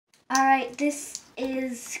Alright, this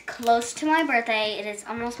is close to my birthday. It is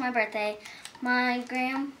almost my birthday. My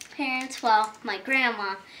grandparents, well, my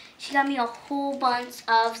grandma, she got me a whole bunch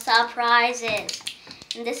of surprises.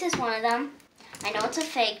 And this is one of them. I know it's a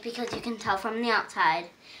fake because you can tell from the outside.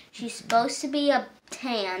 She's supposed to be a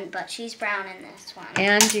tan, but she's brown in this one.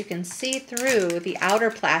 And you can see through the outer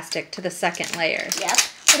plastic to the second layer. Yep,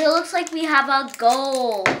 but it looks like we have a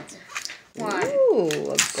gold one. Ooh, a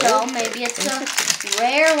gold. So maybe it's a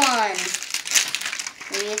rare one.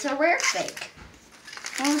 Maybe it's a rare fake.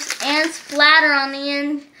 And splatter on the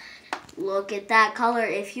end. Look at that color.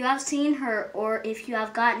 If you have seen her or if you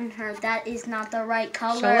have gotten her, that is not the right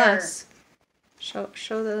color. Show us.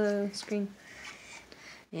 Show the screen.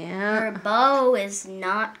 Yeah. Her bow is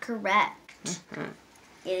not correct.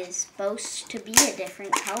 It is supposed to be a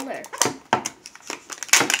different color.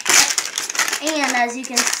 And as you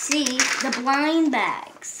can see, the blind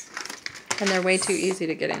bags. And they're way too easy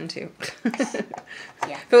to get into.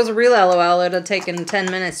 Yeah. If it was a real LOL, it would have taken 10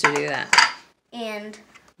 minutes to do that. And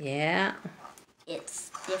yeah, it's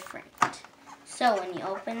different. So when you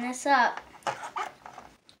open this up, well,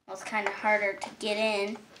 it's kind of harder to get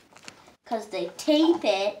in because they tape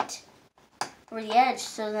it over the edge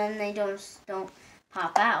so then they don't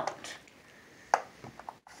pop out.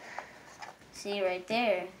 See right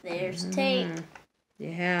there, there's tape.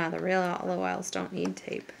 Yeah, the real LOLs don't need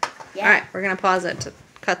tape. Yeah. All right, we're going to pause it to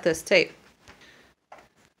cut this tape.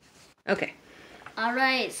 Okay. All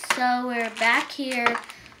right, so we're back here.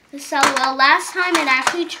 So, well, last time it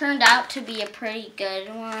actually turned out to be a pretty good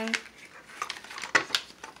one.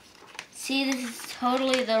 See, this is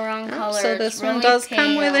totally the wrong color. So this one does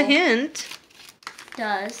come with a hint. It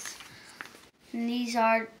does. And these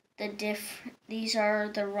are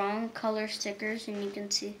the wrong color stickers, and you can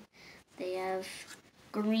see they have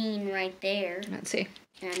green right there. Let's see.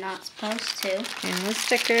 They're not supposed to. And the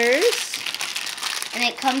stickers. And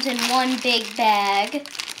it comes in one big bag.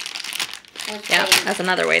 Yeah, that's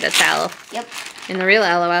another way to tell. Yep. In the real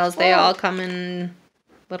LOLs, they all come in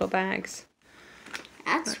little bags.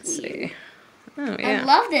 Let's weird. See. Oh, yeah. I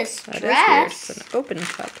love this that dress. Is weird. It's an open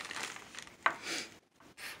cup.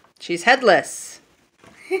 She's headless.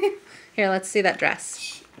 Here, let's see that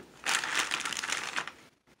dress.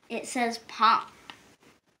 It says pop.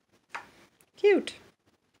 Cute.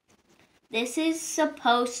 This is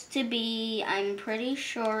supposed to be, I'm pretty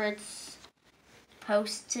sure it's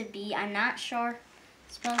supposed to be, I'm not sure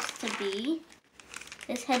it's supposed to be.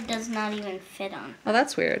 This head does not even fit on. Oh,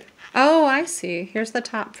 that's weird. Oh, I see. Here's the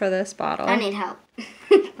top for this bottle. I need help.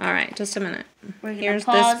 All right, just a minute. Here's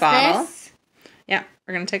this bottle. Yeah,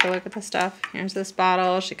 we're going to take a look at the stuff. Here's this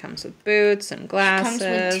bottle. She comes with boots and glasses. She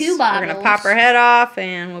comes with 2 bottles. We're going to pop her head off,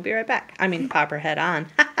 and we'll be right back. I mean, pop her head on.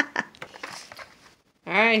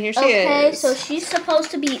 All right, here she is. Okay, so she's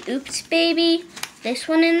supposed to be Oops Baby. This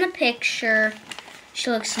one in the picture. She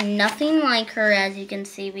looks nothing like her, as you can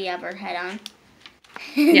see. We have her head on.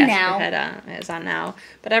 Yes, now. her head is on now.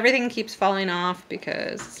 But everything keeps falling off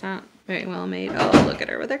because it's not very well made. Oh, look at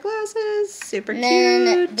her with her glasses. Super cute.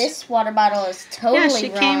 Then this water bottle is totally wrong. Yeah, she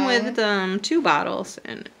came with 2 bottles.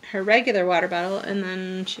 And her regular water bottle, and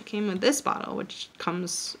then she came with this bottle, which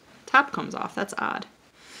top comes off. That's odd.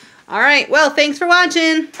 All right, well, thanks for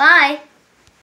watching. Bye.